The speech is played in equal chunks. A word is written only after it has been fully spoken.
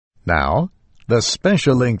Now, the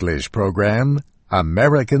special English program,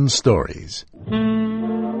 American Stories.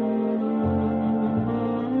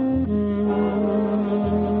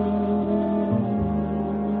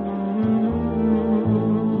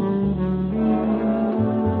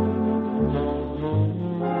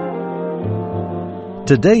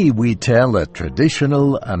 Today we tell a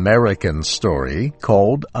traditional American story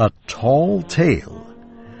called A Tall Tale.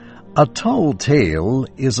 A tall tale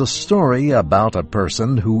is a story about a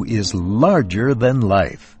person who is larger than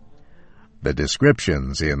life. The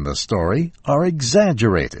descriptions in the story are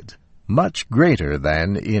exaggerated, much greater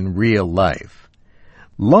than in real life.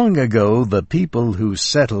 Long ago, the people who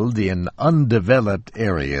settled in undeveloped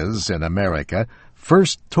areas in America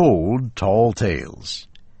first told tall tales.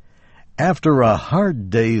 After a hard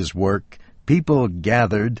day's work, people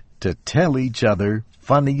gathered to tell each other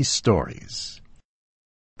funny stories.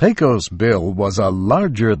 Pecos Bill was a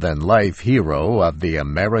larger-than-life hero of the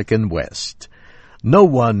American West. No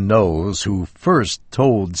one knows who first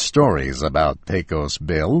told stories about Pecos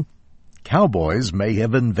Bill. Cowboys may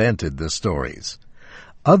have invented the stories.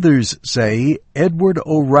 Others say Edward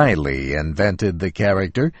O'Reilly invented the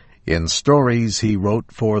character in stories he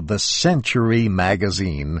wrote for the Century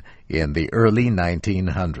magazine in the early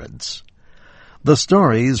 1900s. The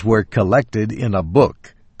stories were collected in a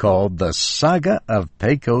book called The Saga of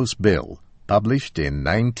Pecos Bill, published in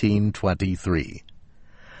 1923.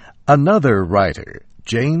 Another writer,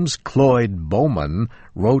 James Cloyd Bowman,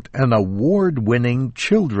 wrote an award-winning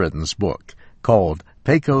children's book called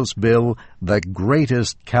Pecos Bill, the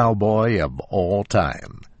Greatest Cowboy of All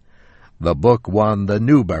Time. The book won the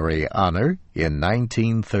Newbery Honor in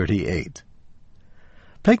 1938.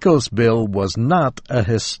 Pecos Bill was not a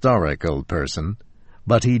historical person,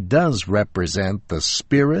 but he does represent the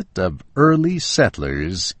spirit of early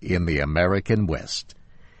settlers in the American West.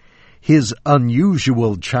 His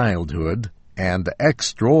unusual childhood and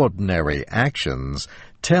extraordinary actions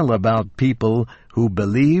tell about people who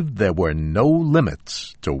believed there were no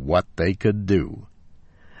limits to what they could do.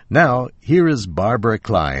 Now, here is Barbara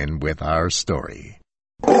Klein with our story.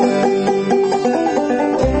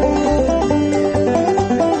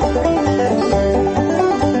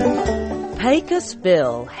 Pecos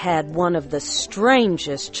Bill had one of the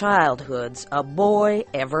strangest childhoods a boy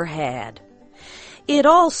ever had. It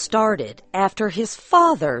all started after his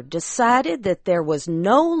father decided that there was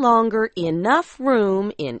no longer enough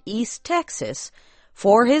room in East Texas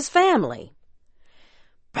for his family.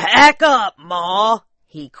 "Pack up, Ma!"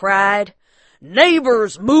 he cried.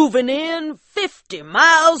 "Neighbors moving in 50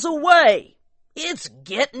 miles away. It's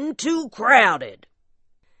getting too crowded."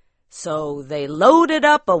 So they loaded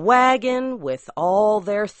up a wagon with all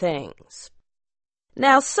their things.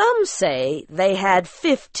 Now some say they had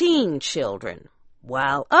 15 children,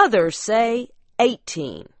 while others say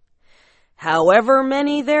 18. However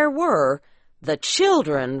many there were, the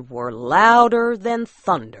children were louder than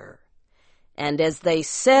thunder. And as they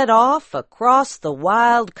set off across the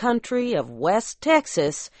wild country of West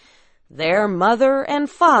Texas, their mother and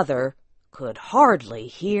father could hardly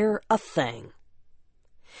hear a thing.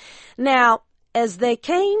 Now, as they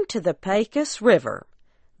came to the Pecos River,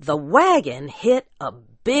 the wagon hit a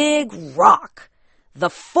big rock. The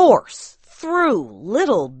force threw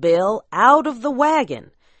Little Bill out of the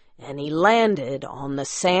wagon, and he landed on the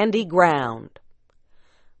sandy ground.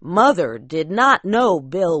 Mother did not know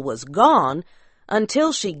Bill was gone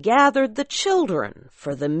until she gathered the children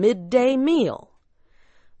for the midday meal.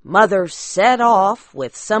 Mother set off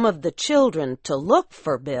with some of the children to look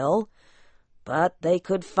for Bill, but they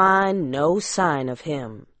could find no sign of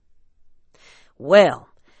him. Well,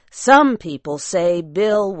 some people say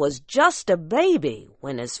Bill was just a baby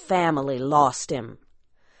when his family lost him.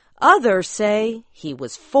 Others say he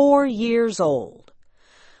was 4 years old.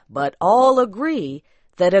 But all agree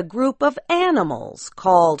that a group of animals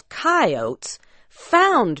called coyotes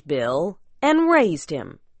found Bill and raised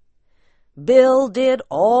him. Bill did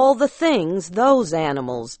all the things those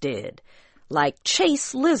animals did, like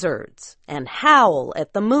chase lizards and howl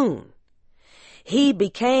at the moon. He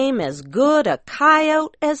became as good a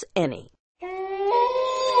coyote as any.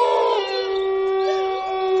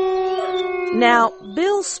 Now,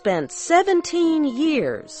 Bill spent 17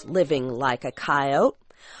 years living like a coyote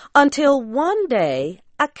until one day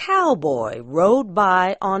a cowboy rode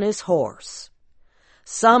by on his horse.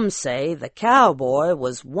 Some say the cowboy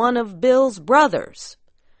was one of Bill's brothers.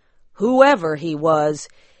 Whoever he was,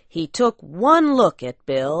 he took one look at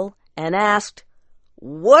Bill and asked,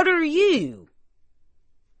 "What are you?"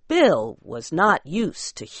 Bill was not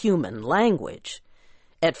used to human language.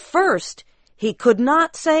 At first, he could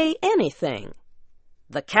not say anything.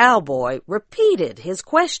 The cowboy repeated his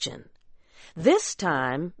question. This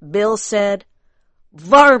time, Bill said,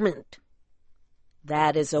 "Varmint."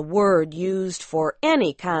 That is a word used for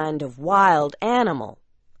any kind of wild animal.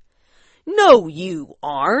 "No, you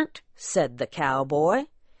aren't," said the cowboy.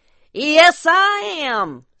 "Yes, I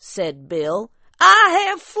am," said Bill. "I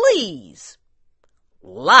have fleas."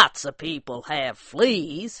 "Lots of people have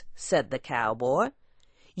fleas," said the cowboy.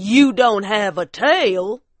 "You don't have a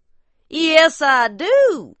tail." "Yes, I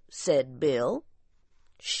do," said Bill.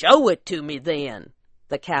 "Show it to me then,"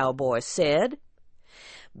 the cowboy said.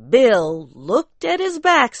 Bill looked at his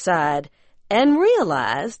backside and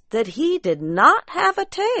realized that he did not have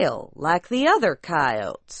a tail like the other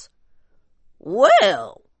coyotes.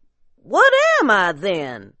 "Well, what am I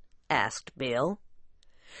then?" asked Bill.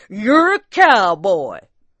 "You're a cowboy,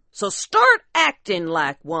 so start acting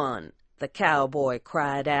like one," the cowboy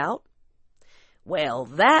cried out. Well,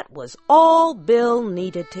 that was all Bill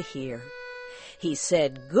needed to hear. He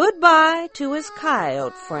said goodbye to his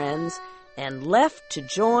coyote friends and left to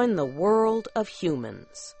join the world of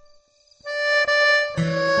humans.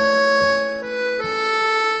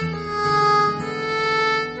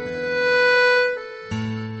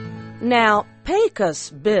 Now, Pecos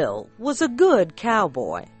Bill was a good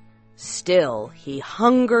cowboy. Still, he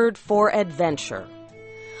hungered for adventure.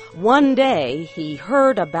 One day, he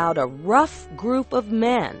heard about a rough group of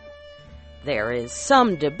men. There is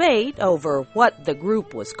some debate over what the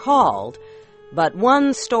group was called, but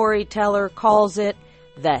one storyteller calls it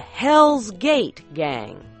the Hell's Gate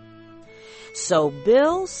Gang. So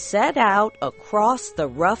Bill set out across the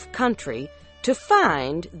rough country to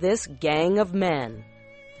find this gang of men.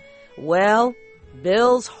 Well,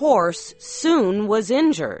 Bill's horse soon was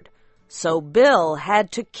injured, so Bill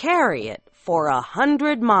had to carry it for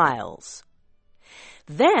 100 miles.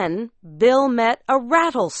 Then Bill met a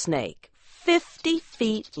rattlesnake 50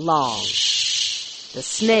 feet long. The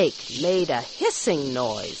snake made a hissing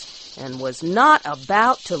noise and was not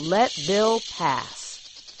about to let Bill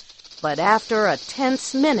pass. But after a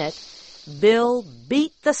tense minute, Bill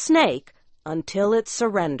beat the snake until it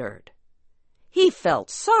surrendered. He felt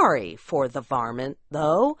sorry for the varmint,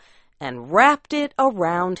 though, and wrapped it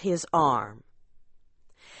around his arm.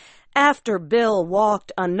 After Bill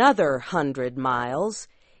walked another 100 miles,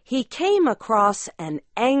 he came across an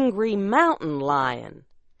angry mountain lion.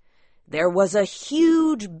 There was a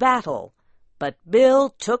huge battle, but Bill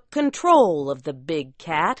took control of the big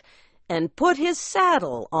cat and put his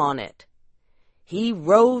saddle on it. He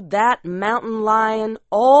rode that mountain lion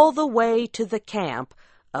all the way to the camp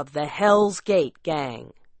of the Hell's Gate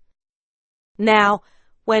Gang. Now,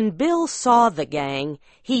 when Bill saw the gang,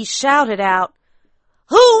 he shouted out,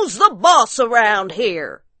 "Who's the boss around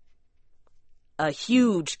here?" A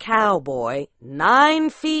huge cowboy, 9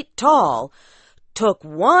 feet tall, took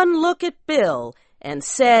one look at Bill and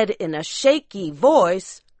said in a shaky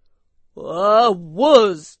voice, "I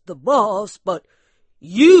was the boss, but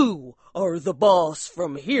you are the boss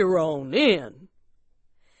from here on in."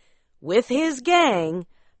 With his gang,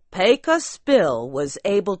 Pecos Bill was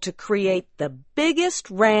able to create the biggest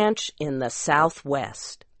ranch in the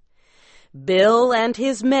Southwest. Bill and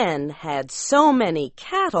his men had so many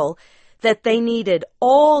cattle that they needed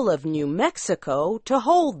all of New Mexico to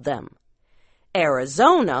hold them.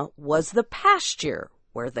 Arizona was the pasture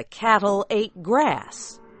where the cattle ate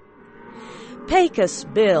grass. Pecos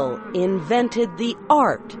Bill invented the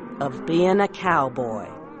art of being a cowboy.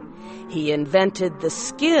 He invented the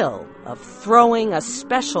skill of throwing a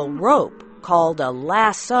special rope called a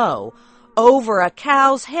lasso over a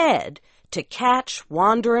cow's head to catch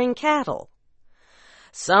wandering cattle.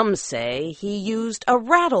 Some say he used a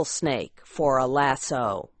rattlesnake for a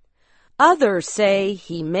lasso. Others say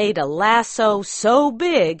he made a lasso so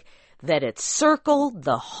big that it circled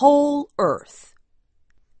the whole earth.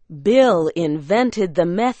 Bill invented the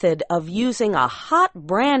method of using a hot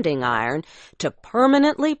branding iron to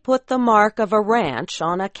permanently put the mark of a ranch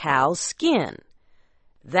on a cow's skin.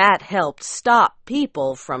 That helped stop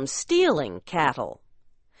people from stealing cattle.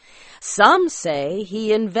 Some say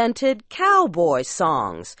he invented cowboy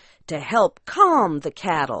songs to help calm the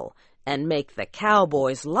cattle and make the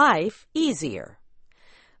cowboy's life easier.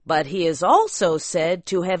 But he is also said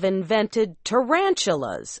to have invented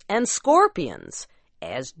tarantulas and scorpions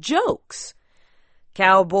as jokes.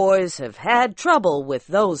 Cowboys have had trouble with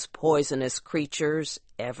those poisonous creatures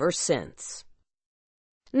ever since.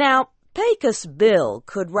 Now, Pecos Bill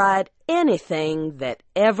could ride anything that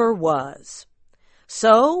ever was.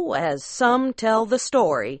 So, as some tell the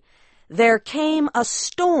story, there came a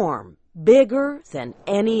storm bigger than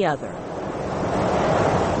any other.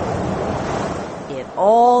 It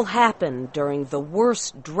all happened during the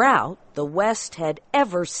worst drought the West had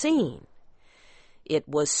ever seen. It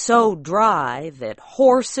was so dry that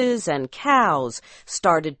horses and cows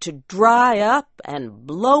started to dry up and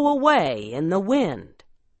blow away in the wind.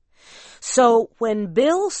 So when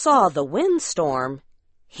Bill saw the windstorm,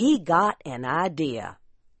 he got an idea.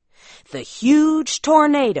 The huge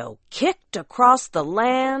tornado kicked across the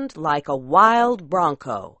land like a wild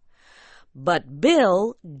bronco, but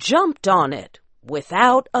Bill jumped on it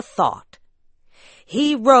without a thought.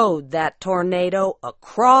 He rode that tornado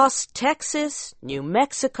across Texas, New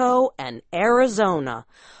Mexico, and Arizona,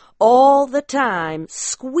 all the time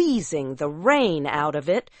squeezing the rain out of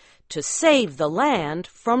it to save the land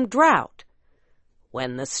from drought.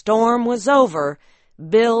 When the storm was over,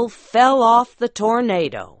 Bill fell off the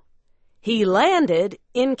tornado. He landed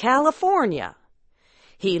in California.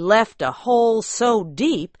 He left a hole so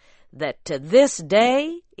deep that to this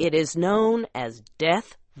day it is known as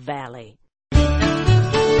Death Valley.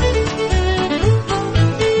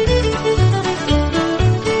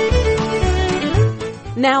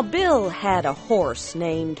 Now, Bill had a horse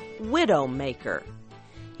named Widowmaker.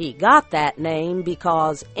 He got that name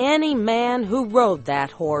because any man who rode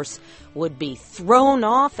that horse would be thrown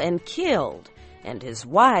off and killed, and his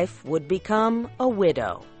wife would become a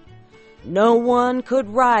widow. No one could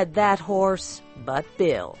ride that horse but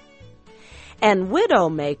Bill. And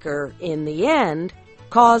Widowmaker, in the end,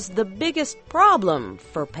 caused the biggest problem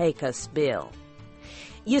for Pecos Bill.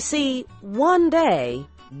 You see, one day,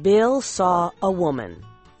 Bill saw a woman.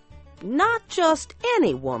 Not just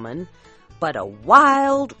any woman, but a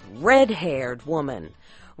wild, red-haired woman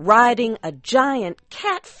riding a giant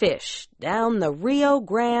catfish down the Rio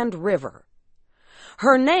Grande River.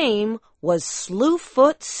 Her name was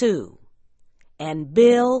Slewfoot Sue, and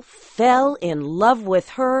Bill fell in love with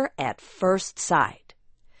her at first sight.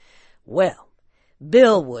 Well,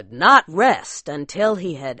 Bill would not rest until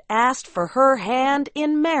he had asked for her hand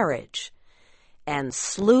in marriage, and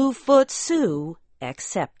Slewfoot Sue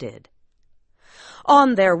accepted.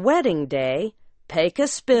 On their wedding day,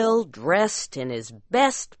 Pecos Bill dressed in his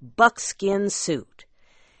best buckskin suit,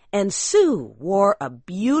 and Sue wore a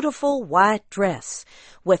beautiful white dress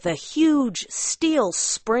with a huge steel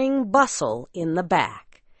spring bustle in the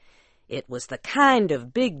back. It was the kind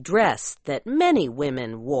of big dress that many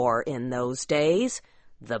women wore in those days.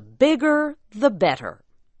 The bigger, the better.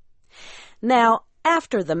 Now,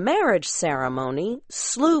 after the marriage ceremony,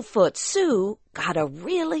 Slewfoot Sue got a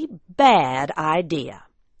really bad idea.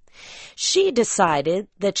 She decided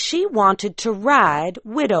that she wanted to ride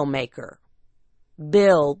Widowmaker.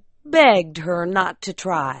 Bill begged her not to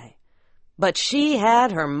try, but she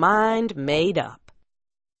had her mind made up.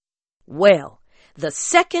 Well, the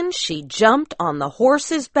second she jumped on the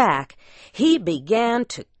horse's back, he began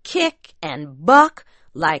to kick and buck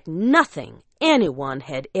like nothing anyone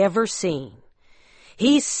had ever seen.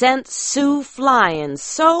 He sent Sue flying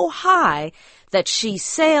so high that she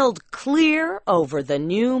sailed clear over the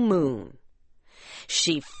new moon.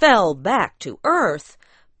 She fell back to earth,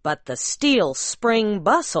 but the steel spring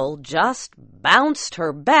bustle just bounced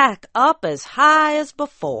her back up as high as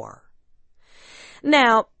before.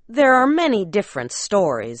 Now, there are many different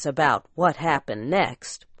stories about what happened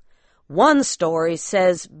next. One story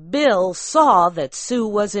says Bill saw that Sue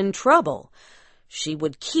was in trouble. She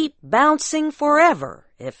would keep bouncing forever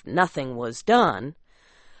if nothing was done.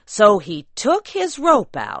 So he took his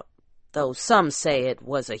rope out, though some say it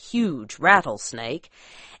was a huge rattlesnake,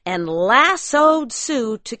 and lassoed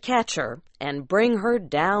Sue to catch her and bring her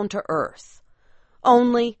down to earth.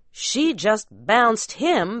 Only she just bounced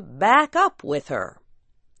him back up with her.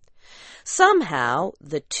 Somehow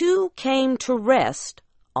the two came to rest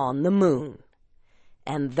on the moon,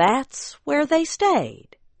 and that's where they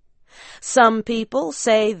stayed. Some people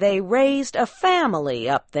say they raised a family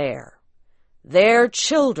up there. Their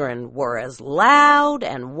children were as loud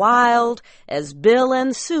and wild as Bill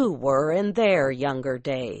and Sue were in their younger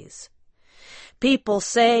days. People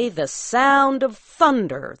say the sound of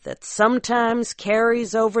thunder that sometimes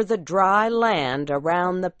carries over the dry land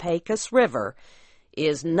around the Pecos River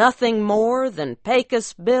is nothing more than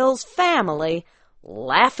Pecos Bill's family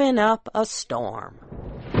laughing up a storm.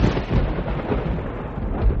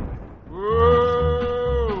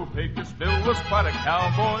 Whoa, Pecos Bill was quite a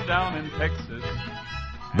cowboy down in Texas.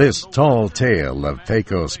 This tall tale of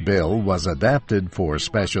Pecos Bill was adapted for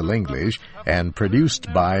Special English and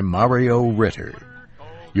produced by Mario Ritter.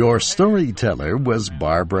 Your storyteller was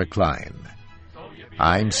Barbara Klein.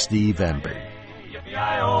 I'm Steve Ember.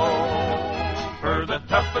 For the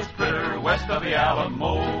toughest critter west of the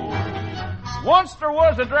Alamo. Once there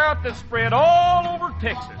was a drought that spread all over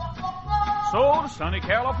Texas. So to sunny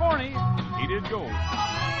California he did go.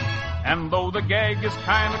 And though the gag is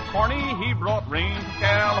kind of corny, he brought rain from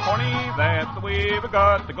California. That's the way we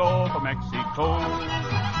got the Gulf of Mexico.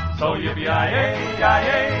 So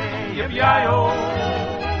yippee-yi-yi-yi-yi, yippee-yi-o,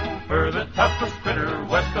 for the toughest critter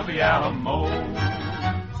west of the Alamo.